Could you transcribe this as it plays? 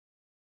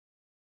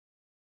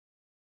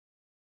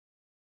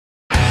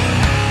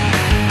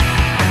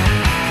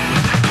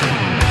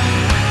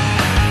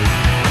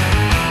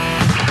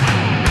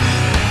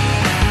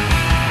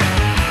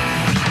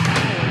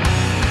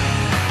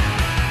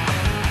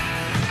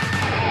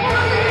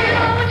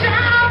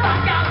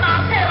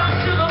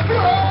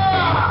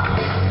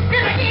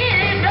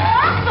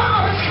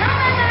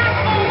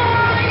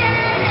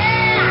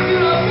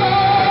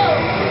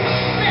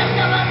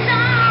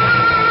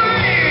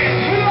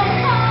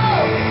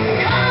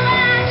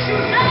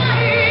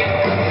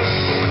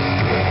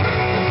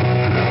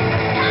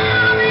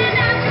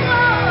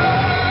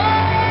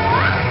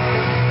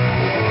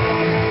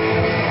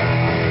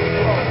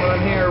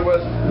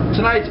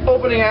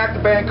opening act,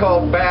 a band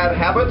called Bad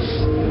Habits.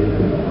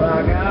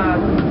 Oh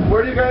God.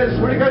 Where are you guys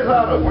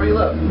out of? Where do you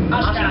live?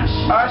 Oshkosh.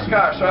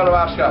 Oshkosh, out of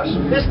Oshkosh.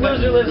 This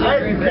loser lives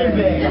in Green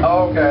Bay.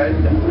 Oh, okay.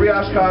 3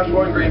 Oshkosh,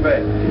 1 Green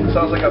Bay.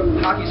 Sounds like a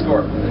hockey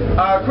score.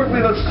 Quickly,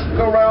 let's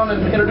go around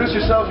and introduce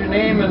yourselves, your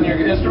name and your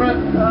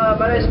instrument.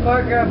 My name's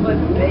Parker, I play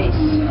bass.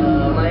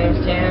 My name's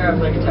Tanner, I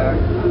play guitar.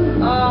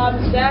 I'm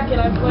Zach, and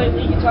I play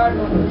lead guitar.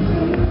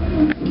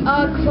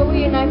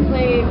 Chloe and I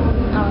play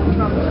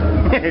drums.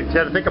 You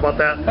had to think about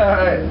that.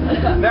 Alright.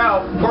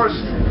 Now, of course,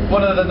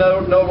 one of the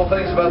notable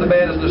things about the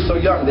band is they're so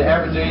young. The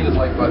average age is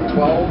like, what,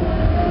 12?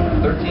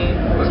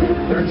 13? Was it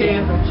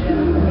 13?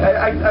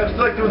 I was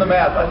like doing the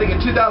math. I think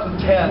in 2010,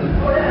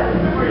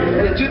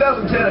 if you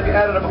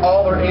added up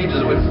all their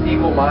ages, it would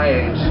equal my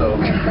age, so.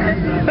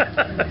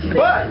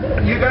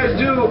 But you guys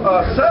do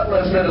a set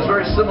list that is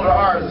very similar to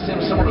ours. It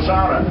seems similar to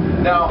genre.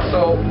 Now,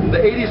 so the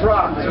 80s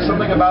rock, is there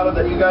something about it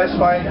that you guys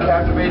find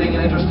captivating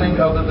and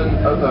interesting other than,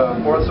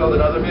 more so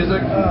than other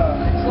music?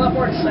 It's a lot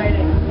more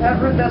exciting.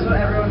 That's what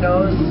everyone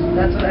knows.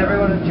 That's what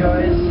everyone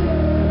enjoys.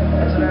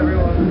 That's what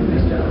everyone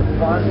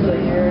wants to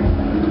hear.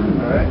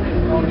 Alright.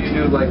 Oh, do you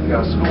do like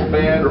school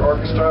band or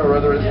orchestra or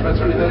other instruments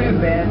or anything?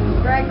 Band.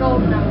 Greg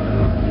Golden.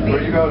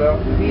 Where you go now?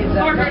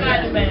 Parker and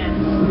I do band.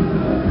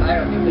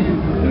 I don't do band.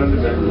 You don't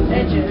do band?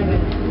 Engine.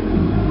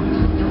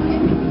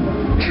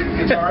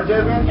 Guitar,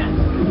 David? Yeah.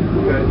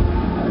 Okay.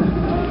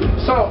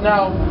 So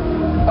now,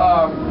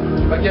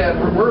 again,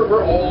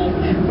 we're old.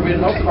 I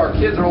mean, most of our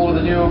kids are older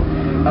than you.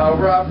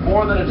 We're out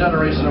more than a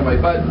generation away.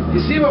 But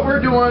you see what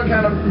we're doing,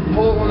 kind of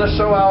pulling the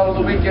show out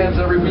on the weekends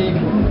every week,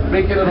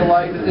 making it a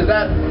life. Is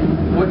that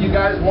what you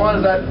guys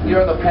want? Is that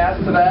you're on the path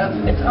to that?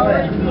 It's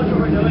already pretty much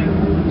what we're doing.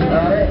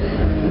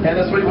 And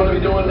that's what you want to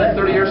be doing 30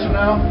 years from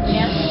now?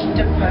 Yeah.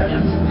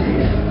 Depends.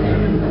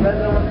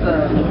 Depends on what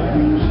the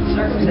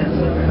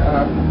circumstances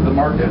are. The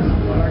market.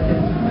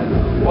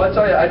 Well, I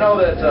tell you, I know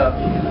that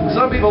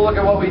some people look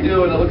at what we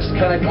do and it looks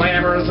kind of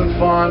glamorous and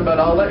fun, but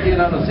I'll let you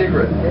in on the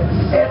secret.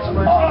 It's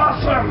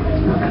awesome!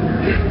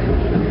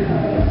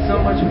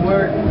 So much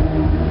work.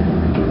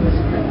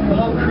 The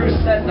whole crew's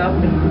setting up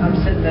and I'm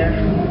sitting there.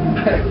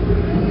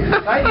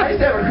 Nice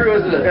to have a crew,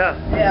 isn't it? Yeah.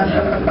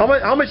 Yeah.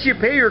 How much do you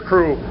pay your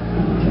crew?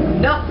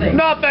 Nothing.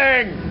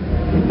 Nothing!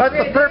 That's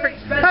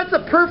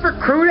the perfect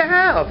crew to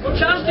have. Well,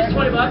 Josh gets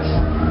 $20.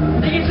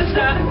 He gets a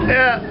set.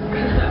 Yeah.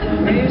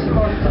 Maybe some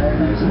more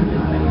Firehouse.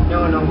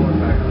 No more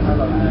Firehouse. I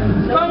love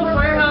that. Carl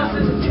Firehouse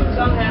is a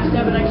two-song half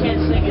step and I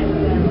can't sing it.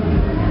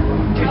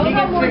 Dude, he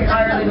can sing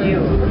higher than you.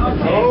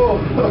 Okay.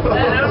 Oh!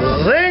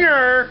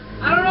 Zinger!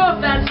 I don't know if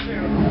that's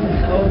true.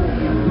 Oh.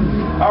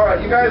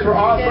 Alright, you guys were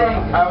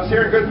awesome. I was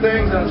hearing good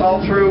things and it's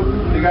all true.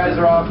 You guys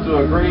are off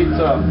to a great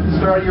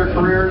start of your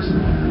careers.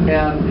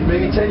 And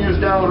maybe 10 years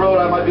down the road,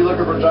 I might be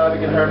looking for a job.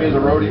 You can hire me as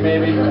a roadie,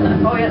 maybe.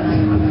 Oh, yes.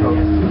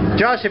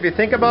 Josh, if you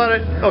think about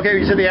it, okay,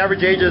 you said the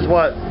average age is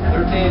what?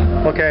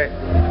 13. Okay.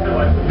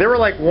 They were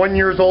like 1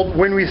 year old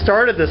when we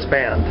started this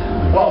band.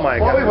 Well, Oh my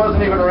Chloe God.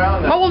 wasn't even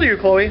around then. How old are you,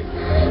 Chloe?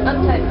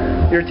 I'm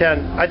 10. You're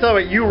 10. I tell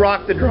you what, you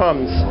rock the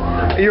drums.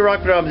 You rock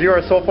the drums. You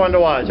are so fun to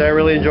watch. I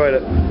really enjoyed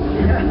it.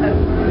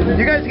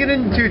 You guys get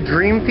into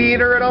Dream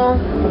Theater at all?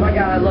 Oh my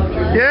God, I love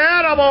Dream.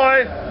 Yeah, da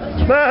boy.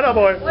 Da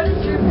boy. What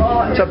is your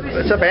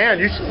It's a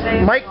band.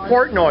 Mike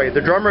Portnoy,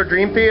 the drummer of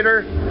Dream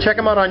Theater. Check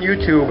him out on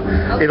YouTube.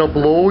 It'll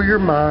blow your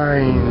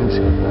mind.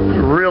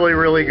 Really,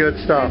 really good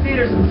stuff. Dream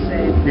Theater's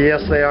insane.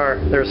 Yes, they are.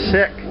 They're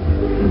sick.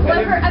 Well,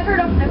 I've heard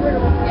of them.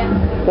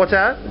 Yeah. What's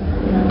that?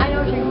 I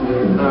know you.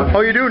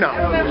 Oh, you do now?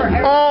 I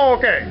remember. Oh,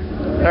 okay.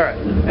 All right.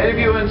 Any of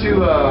you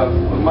into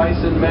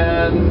Mice and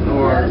Men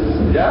or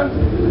yeah?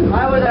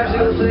 I was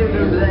actually listening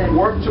to today.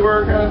 Warped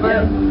Tour kind of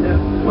thing? Yeah.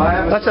 Well, I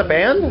have That's a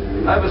band?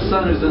 I have a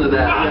son who's into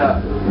that. Yeah.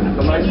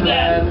 The Mice and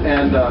Men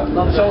and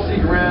Chelsea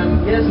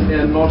Grin Yes.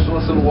 and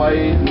Motionless in White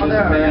and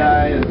Miss May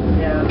I and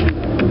Yeah.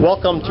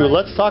 Welcome to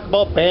Let's Talk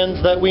About Bands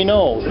That We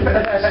Know. and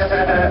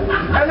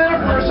then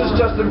of course it's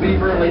Justin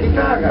Bieber and Lady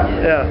Gaga.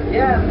 Yeah.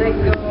 Yeah, they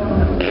go.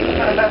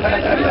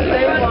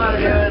 They want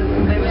to do it.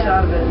 They was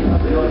out of it.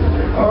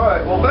 All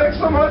right. Well, thanks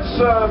so much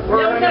for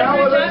hanging out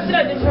with us.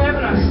 Thanks for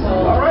having us.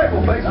 All right.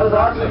 Well, thanks for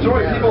rocking the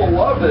joint. People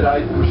loved it.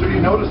 I'm sure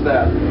you noticed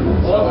that.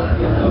 So,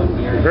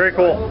 Very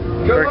cool.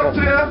 good Very luck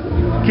cool. to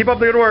you. Keep up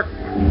the good work.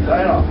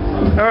 Sign off.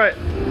 All right.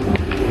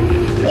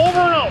 Over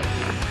and out.